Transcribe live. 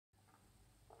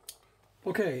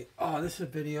Okay, this is a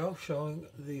video showing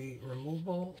the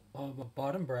removal of a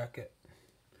bottom bracket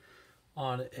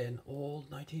on an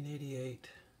old 1988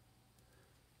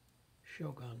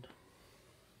 Shogun.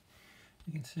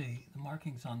 You can see the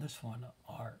markings on this one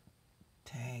are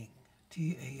Tang,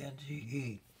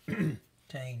 T-A-N-G-E,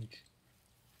 Tange.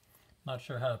 Not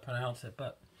sure how to pronounce it,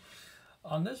 but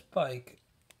on this bike,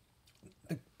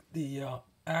 the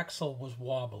axle was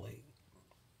wobbly,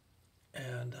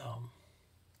 and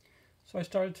so I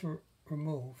started to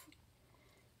remove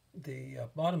the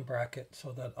bottom bracket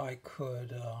so that I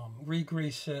could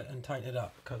re-grease it and tighten it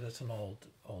up because it's an old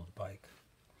bike.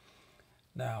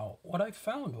 Now, what I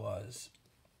found was,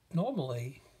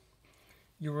 normally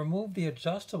you remove the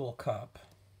adjustable cup.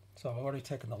 So I've already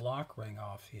taken the lock ring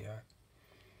off here.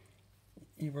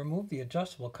 You remove the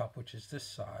adjustable cup, which is this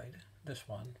side, this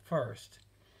one, first.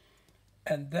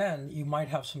 And then you might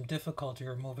have some difficulty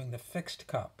removing the fixed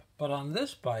cup. But on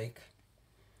this bike,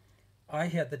 I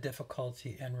had the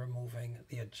difficulty in removing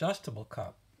the adjustable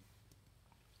cup.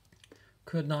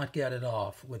 Could not get it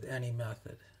off with any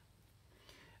method.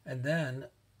 And then,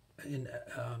 in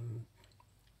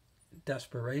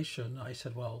desperation, I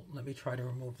said, well, let me try to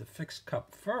remove the fixed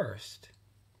cup first.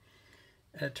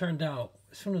 And it turned out,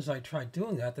 as soon as I tried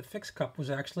doing that, the fixed cup was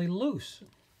actually loose.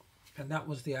 And that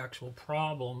was the actual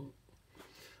problem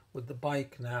with the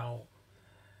bike now.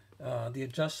 The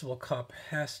adjustable cup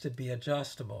has to be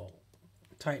adjustable.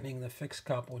 Tightening the fixed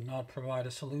cup would not provide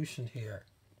a solution here,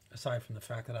 aside from the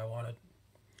fact that I want to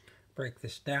break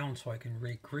this down so I can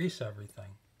re-grease everything.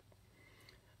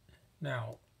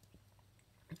 Now,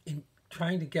 in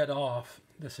trying to get off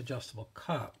this adjustable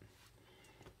cup,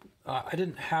 I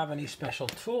didn't have any special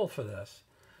tool for this.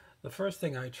 The first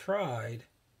thing I tried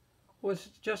was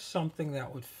just something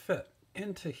that would fit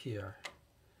into here.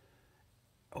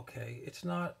 Okay, it's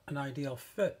not an ideal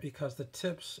fit because the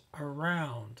tips are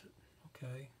round,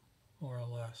 okay, more or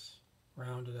less,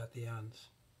 rounded at the ends.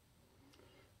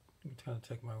 You can kind of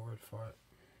take my word for it.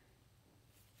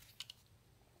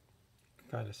 You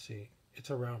can kind of see it's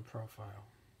a round profile.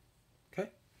 Okay,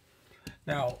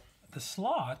 now the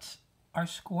slots are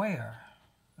square.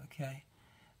 Okay,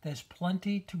 there's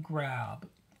plenty to grab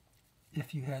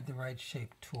if you had the right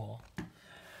shape tool.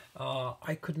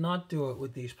 I could not do it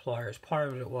with these pliers. Part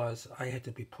of it was I had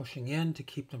to be pushing in to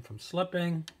keep them from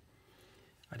slipping.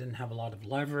 I didn't have a lot of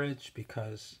leverage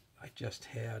because I just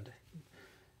had,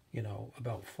 you know,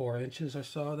 about 4 inches or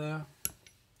so there.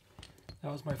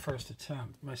 That was my first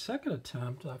attempt. My second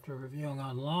attempt, after reviewing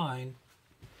online,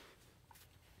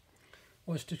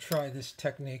 was to try this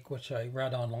technique which I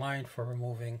read online for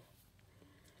removing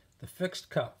the fixed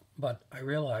cup, but I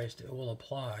realized it will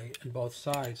apply in both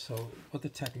sides. So what the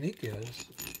technique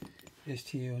is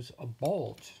to use a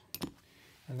bolt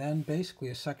and then basically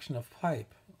a section of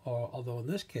pipe, or although in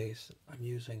this case I'm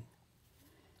using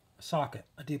a socket,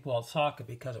 a deep walled socket,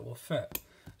 because it will fit.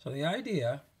 So the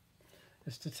idea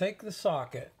is to take the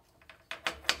socket,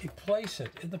 you place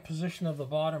it in the position of the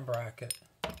bottom bracket,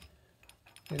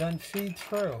 you then feed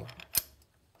through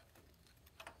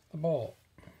the bolt.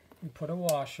 You put a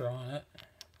washer on it.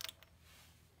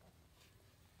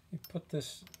 You put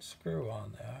this screw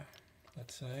on there,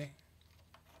 let's say.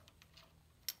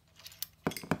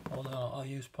 Hold on, I'll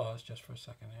use pause just for a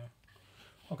second here.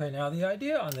 Okay, now the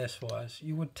idea on this was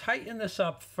you would tighten this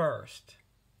up first.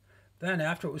 Then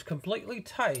after it was completely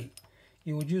tight,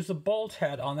 you would use the bolt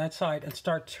head on that side and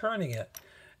start turning it.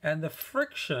 And the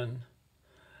friction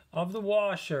of the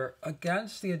washer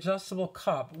against the adjustable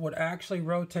cup would actually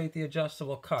rotate the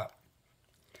adjustable cup.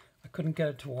 I couldn't get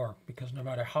it to work because no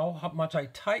matter how much I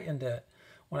tightened it,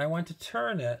 when I went to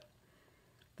turn it,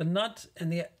 the nut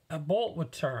and the bolt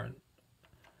would turn.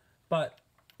 But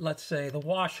let's say the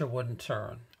washer wouldn't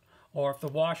turn. Or if the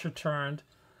washer turned,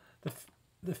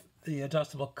 the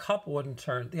adjustable cup wouldn't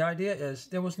turn. The idea is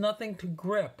there was nothing to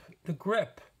grip. The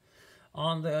grip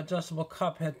on the adjustable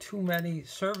cup had too many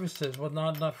surfaces with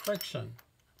not enough friction.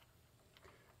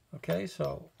 Okay,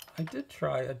 so I did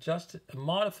try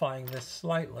modifying this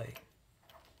slightly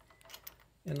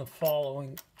in the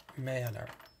following manner,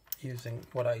 using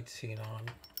what I'd seen on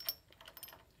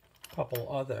a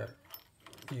couple other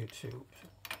YouTube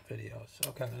videos.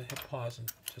 Okay, I'm going to hit pause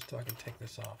and just so I can take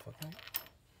this off, okay?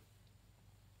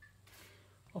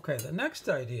 Okay, the next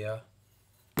idea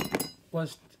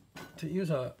was to use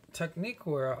a technique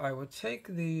where I would take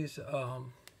these,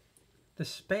 the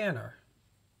spanner,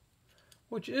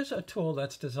 which is a tool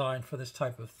that's designed for this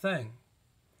type of thing.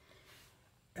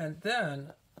 And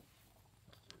then,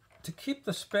 to keep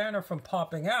the spanner from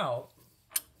popping out,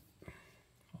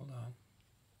 hold on.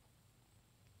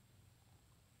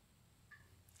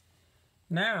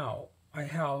 Now, I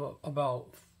have about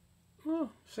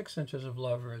 6 inches of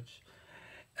leverage.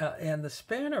 And the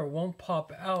spanner won't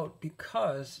pop out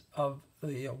because of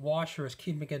the washer is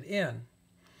keeping it in.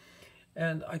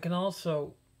 And I can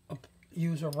also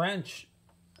use a wrench,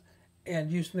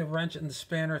 and using the wrench and the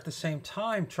spanner at the same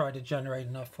time try to generate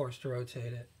enough force to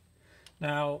rotate it.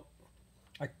 Now,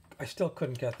 I still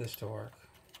couldn't get this to work.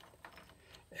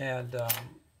 And, okay,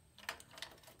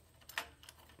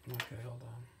 hold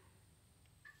on.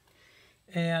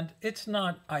 And it's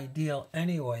not ideal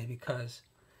anyway because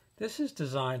this is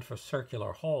designed for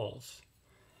circular holes.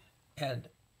 And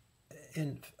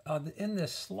in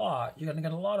this slot, you're going to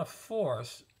get a lot of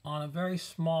force on a very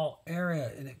small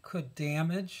area, and it could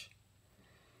damage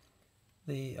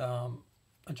the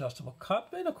adjustable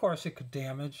cup. And of course, it could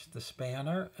damage the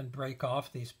spanner and break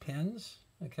off these pins.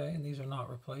 Okay, and these are not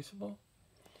replaceable.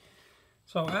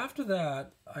 So after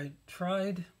that, I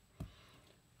tried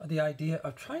the idea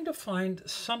of trying to find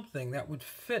something that would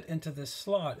fit into this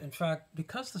slot. In fact,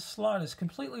 because the slot is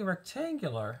completely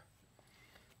rectangular,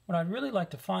 what I'd really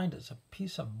like to find is a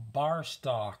piece of bar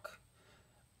stock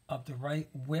of the right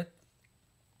width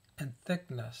and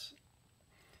thickness,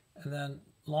 and then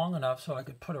long enough so I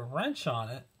could put a wrench on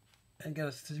it and get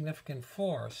a significant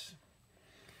force.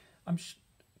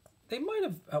 They might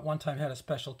have at one time had a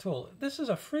special tool. This is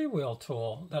a freewheel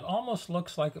tool that almost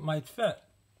looks like it might fit,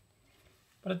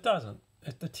 but it doesn't.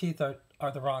 The teeth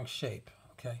are the wrong shape,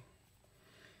 okay?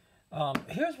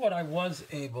 Here's what I was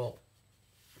able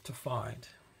to find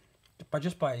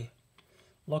just by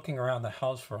looking around the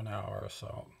house for an hour or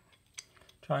so,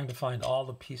 trying to find all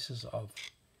the pieces of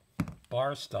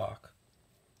bar stock.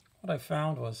 What I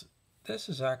found was this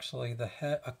is actually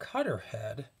a cutter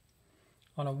head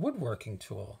on a woodworking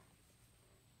tool.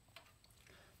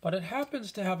 But it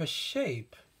happens to have a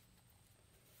shape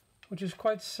which is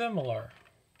quite similar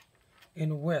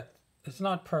in width. It's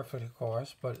not perfect, of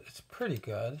course, but it's pretty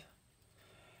good.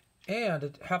 And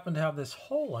it happened to have this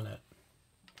hole in it.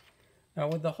 Now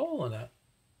with the hole in it,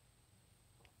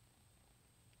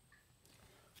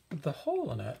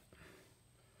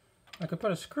 I could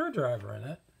put a screwdriver in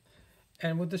it.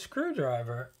 And with the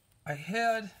screwdriver, I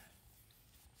had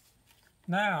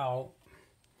now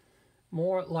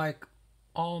more like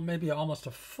maybe almost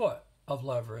a foot of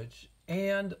leverage,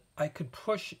 and I could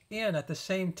push in at the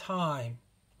same time.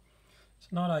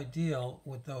 It's not ideal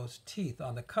with those teeth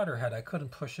on the cutter head. I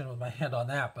couldn't push in with my hand on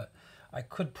that, but I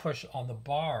could push on the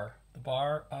bar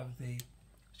of the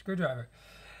screwdriver.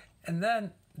 And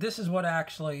then this is what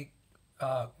actually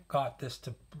got this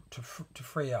to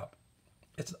free up.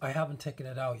 I haven't taken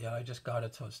it out yet. I just got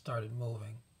it so it started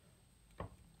moving.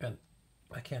 And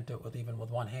I can't do it even with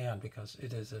one hand because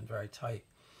it isn't very tight.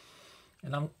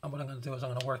 And what I'm going to do is I'm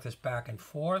going to work this back and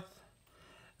forth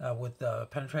with the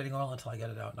penetrating oil until I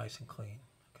get it out nice and clean.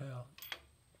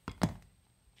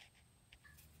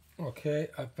 Okay,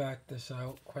 I've backed this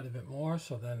out quite a bit more,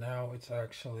 so then now it's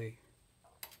actually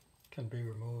can be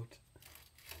removed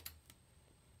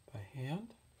by hand.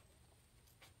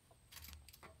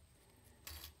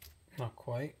 Not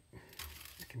quite.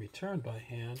 It can be turned by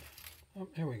hand. Oh,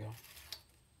 here we go.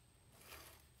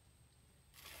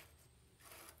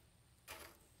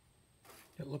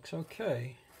 It looks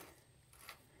okay.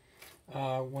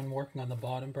 When working on the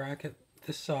bottom bracket,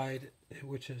 this side,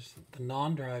 which is the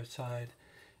non-drive side,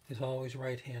 is always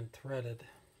right-hand threaded.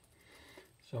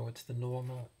 So it's the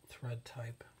normal thread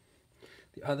type.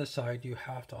 The other side, you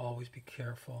have to always be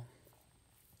careful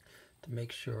to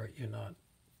make sure you're not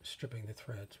stripping the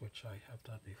threads, which I have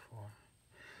done before.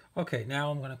 Okay, now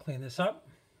I'm going to clean this up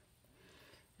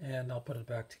and I'll put it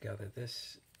back together.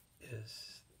 This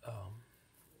is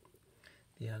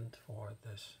the end for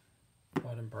this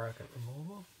bottom bracket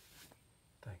removal.